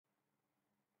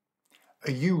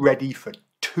Are you ready for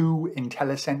 2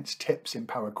 Intellisense tips in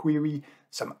Power Query,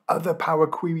 some other Power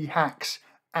Query hacks,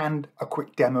 and a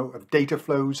quick demo of data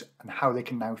flows and how they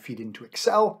can now feed into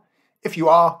Excel? If you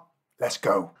are, let's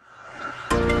go.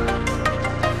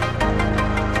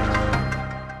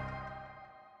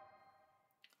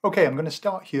 Okay, I'm going to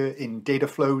start here in data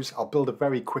flows. I'll build a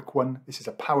very quick one. This is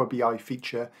a Power BI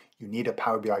feature. You need a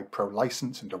Power BI Pro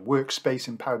license and a workspace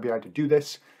in Power BI to do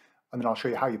this. And then I'll show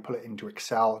you how you pull it into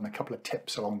Excel and a couple of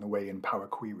tips along the way in Power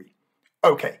Query.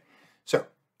 Okay, so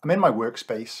I'm in my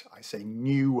workspace. I say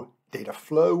new data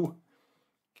flow.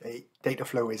 Okay, data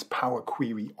flow is Power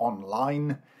Query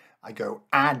Online. I go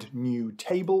add new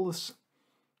tables.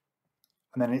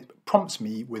 And then it prompts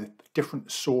me with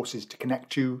different sources to connect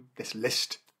to. This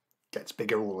list gets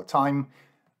bigger all the time.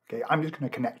 Okay, I'm just going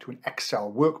to connect to an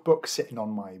Excel workbook sitting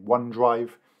on my OneDrive.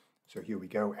 So here we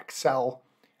go, Excel.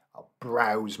 I'll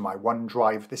browse my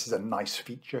OneDrive. This is a nice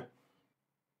feature.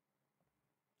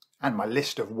 And my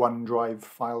list of OneDrive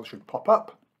files should pop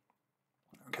up.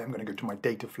 Okay, I'm going to go to my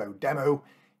Dataflow demo.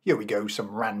 Here we go,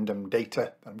 some random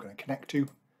data that I'm going to connect to.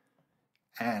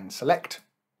 And select.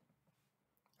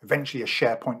 Eventually a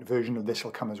SharePoint version of this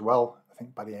will come as well, I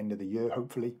think by the end of the year,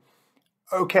 hopefully.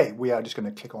 Okay, we are just going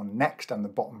to click on Next on the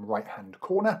bottom right-hand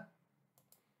corner.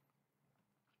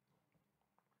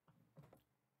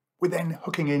 We're then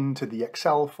hooking into the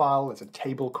Excel file. There's a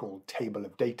table called Table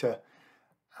of Data,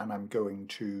 and I'm going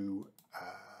to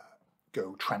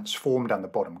go Transform down the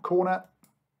bottom corner.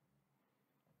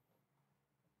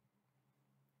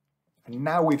 And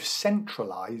now we've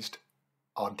centralized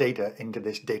our data into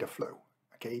this data flow.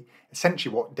 Okay,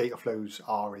 essentially what data flows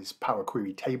are is Power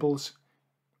Query tables.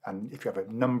 And if you have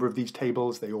a number of these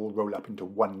tables, they all roll up into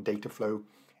one data flow.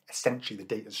 Essentially, the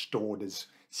data is stored as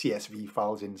CSV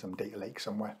files in some data lake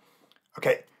somewhere.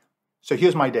 Okay, so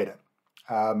here's my data.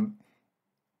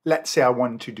 Let's say I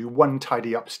want to do one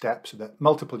tidy up step so that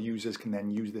multiple users can then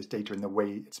use this data in the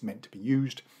way it's meant to be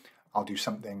used. I'll do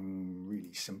something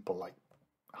really simple like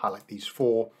highlight these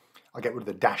 4. I'll get rid of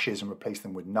the dashes and replace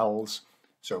them with nulls.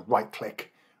 So right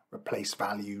click, replace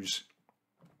values,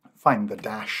 find the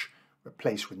dash,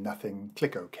 replace with nothing,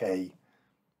 click OK.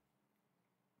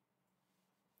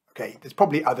 Okay, there's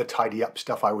probably other tidy up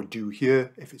stuff I would do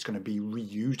here if it's going to be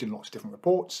reused in lots of different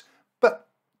reports, but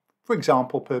for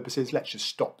example purposes, let's just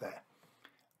stop there.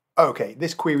 Okay,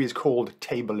 this query is called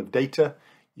Table of Data.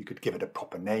 You could give it a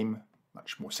proper name,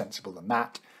 much more sensible than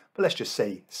that, but let's just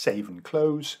say save and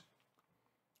close.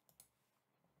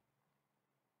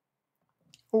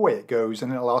 Away it goes,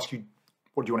 and it'll ask you,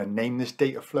 what do you want to name this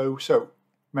data flow? So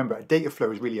remember, a data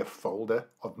flow is really a folder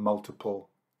of multiple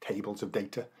tables of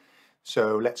data.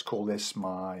 So let's call this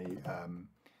my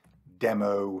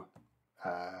demo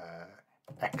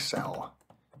Excel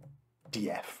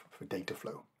DF for data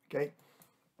flow. Okay,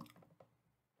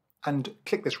 and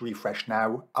click this refresh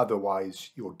now. Otherwise,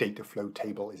 your data flow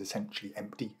table is essentially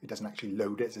empty. It doesn't actually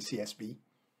load it as a CSV.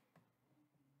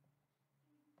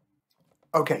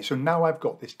 Okay, so now I've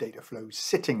got this data flow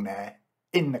sitting there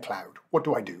in the cloud. What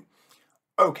do I do?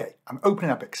 Okay, I'm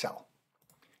opening up Excel.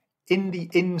 In the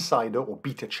insider or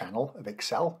beta channel of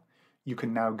Excel, you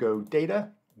can now go data,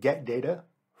 get data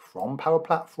from Power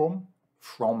Platform,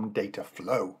 from data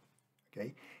flow.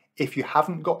 Okay, if you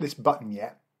haven't got this button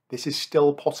yet, this is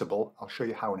still possible. I'll show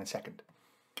you how in a second.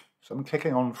 So I'm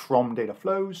clicking on from data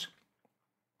flows.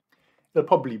 It'll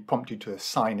probably prompt you to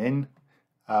sign in.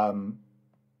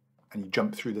 And you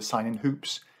jump through the sign-in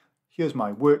hoops. Here's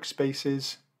my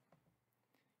workspaces.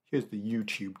 Here's the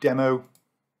YouTube demo.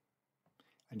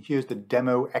 And here's the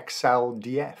demo Excel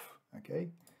DF. Okay,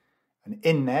 and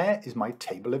in there is my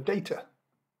table of data.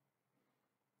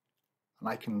 And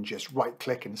I can just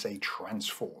right-click and say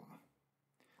transform.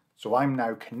 So I'm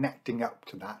now connecting up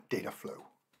to that data flow.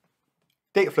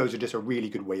 Data flows are just a really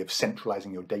good way of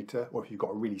centralizing your data, or if you've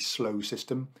got a really slow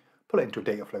system, pull it into a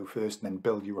data flow first and then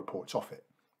build your reports off it.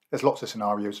 There's lots of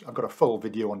scenarios. I've got a full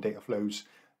video on data flows.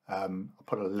 I'll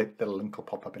put a little link will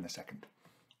pop up in a second.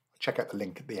 Check out the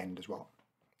link at the end as well,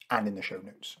 and in the show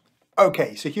notes.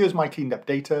 Okay, so here's my cleaned up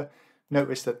data.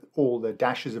 Notice that all the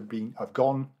dashes have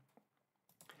gone.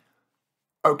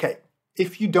 Okay,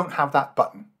 if you don't have that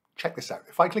button, check this out.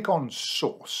 If I click on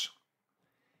source,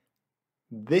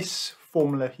 this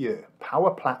formula here,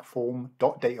 Power Platform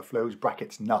 .dataflows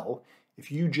brackets null, if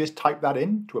you just type that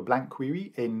in to a blank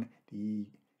query in the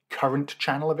current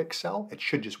channel of Excel, it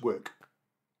should just work.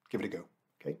 Give it a go,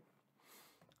 okay?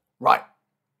 Right,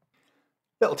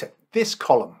 little tip. This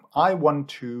column, I want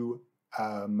to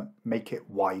make it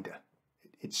wider.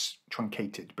 It's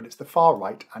truncated, but it's the far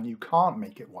right and you can't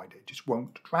make it wider. It just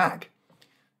won't drag.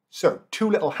 So 2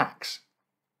 little hacks.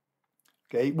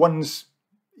 Okay, one's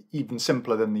even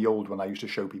simpler than the old one I used to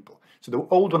show people. So the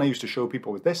old one I used to show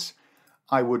people with this,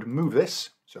 I would move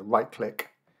this, so right click,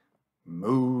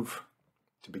 move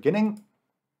to beginning,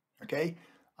 okay?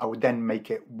 I would then make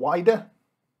it wider,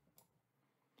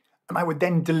 and I would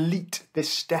then delete this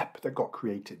step that got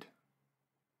created.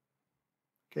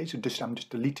 Okay, so I'm just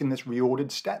deleting this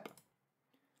reordered step,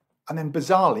 and then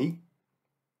bizarrely,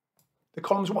 the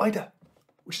column's wider,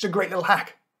 which is a great little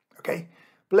hack, okay?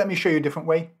 But let me show you a different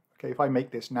way. Okay, if I make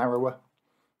this narrower,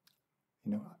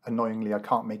 you know, annoyingly I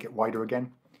can't make it wider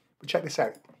again. But check this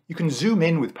out. You can zoom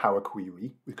in with Power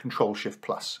Query with Control-Shift+.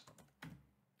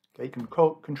 Okay,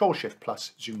 Control-Shift+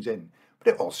 zooms in,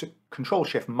 but it also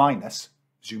Control-Shift-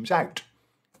 zooms out.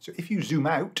 So if you zoom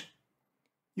out,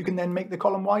 you can then make the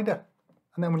column wider.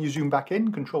 And then when you zoom back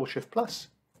in, Control-Shift+,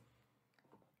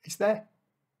 it's there,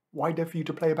 wider for you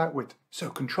to play about with. So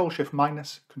Control-Shift-,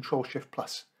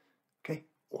 Control-Shift+. Okay,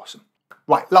 awesome.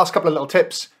 Right, last couple of little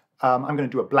tips. I'm going to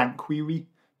do a blank query.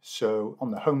 So on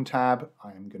the Home tab,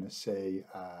 I'm going to say,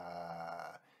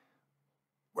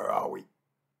 where are we?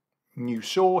 New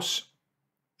source,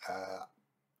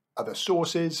 other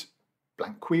sources,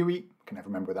 blank query. I can never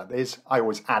remember what that is. I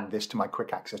always add this to my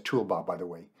quick access toolbar, by the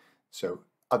way. So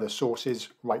other sources,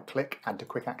 right click, add to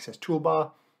quick access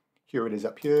toolbar. Here it is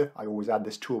up here. I always add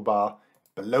this toolbar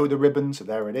below the ribbon, so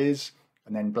there it is.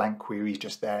 And then blank query is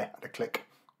just there at a click.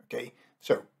 Okay,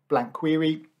 so blank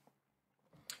query.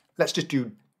 Let's just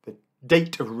do the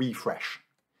date of refresh.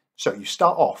 So you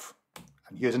start off,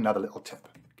 and here's another little tip,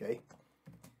 okay?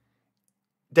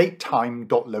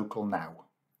 Datetime.local now.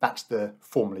 That's the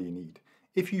formula you need.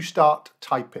 If you start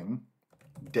typing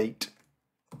date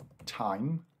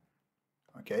time,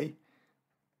 okay,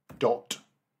 dot,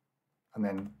 and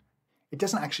then it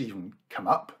doesn't actually even come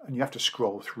up, and you have to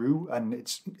scroll through, and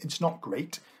it's not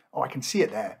great. Oh, I can see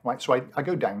it there, right? So I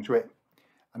go down to it,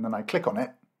 and then I click on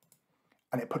it,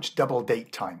 and it puts double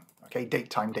date time, okay? Date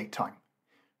time, date time.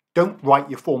 Don't write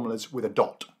your formulas with a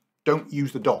dot. Don't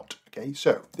use the dot, okay?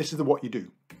 So this is what you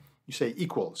do. You say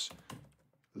equals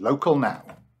local now,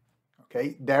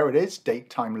 okay? There it is, date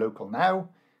time local now.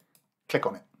 Click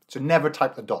on it. So never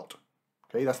type the dot,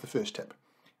 okay? That's the first tip.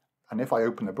 And if I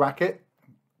open the bracket,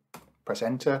 press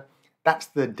enter, that's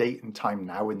the date and time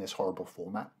now in this horrible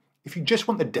format. If you just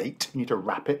want the date, you need to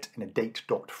wrap it in a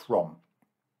date.from.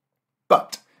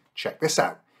 But check this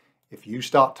out. If you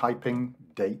start typing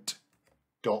date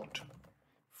dot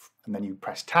and then you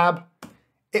press tab,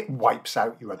 it wipes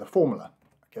out your other formula.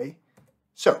 Okay,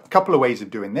 so a couple of ways of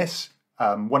doing this.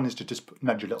 One is to just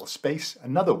nudge a little space.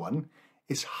 Another one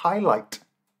is highlight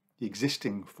the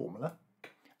existing formula.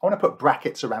 I want to put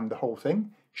brackets around the whole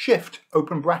thing. Shift,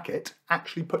 open bracket,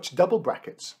 actually puts double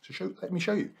brackets. So let me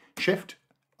show you. Shift,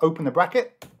 open the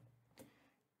bracket.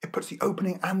 It puts the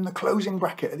opening and the closing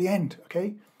bracket at the end,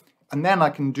 okay? And then I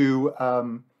can do, I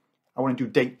want to do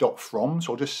date.from,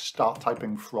 so I'll just start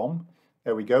typing from.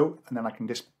 There we go. And then I can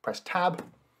just press tab.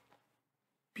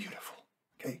 Beautiful.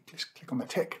 Okay, just click on the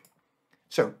tick.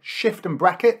 So shift and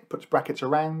bracket puts brackets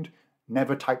around.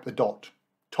 Never type the dot.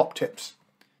 Top tips.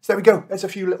 So there we go. There's a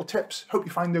few little tips. Hope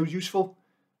you find those useful.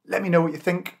 Let me know what you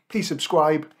think. Please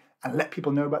subscribe and let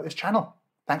people know about this channel.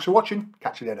 Thanks for watching.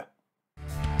 Catch you later.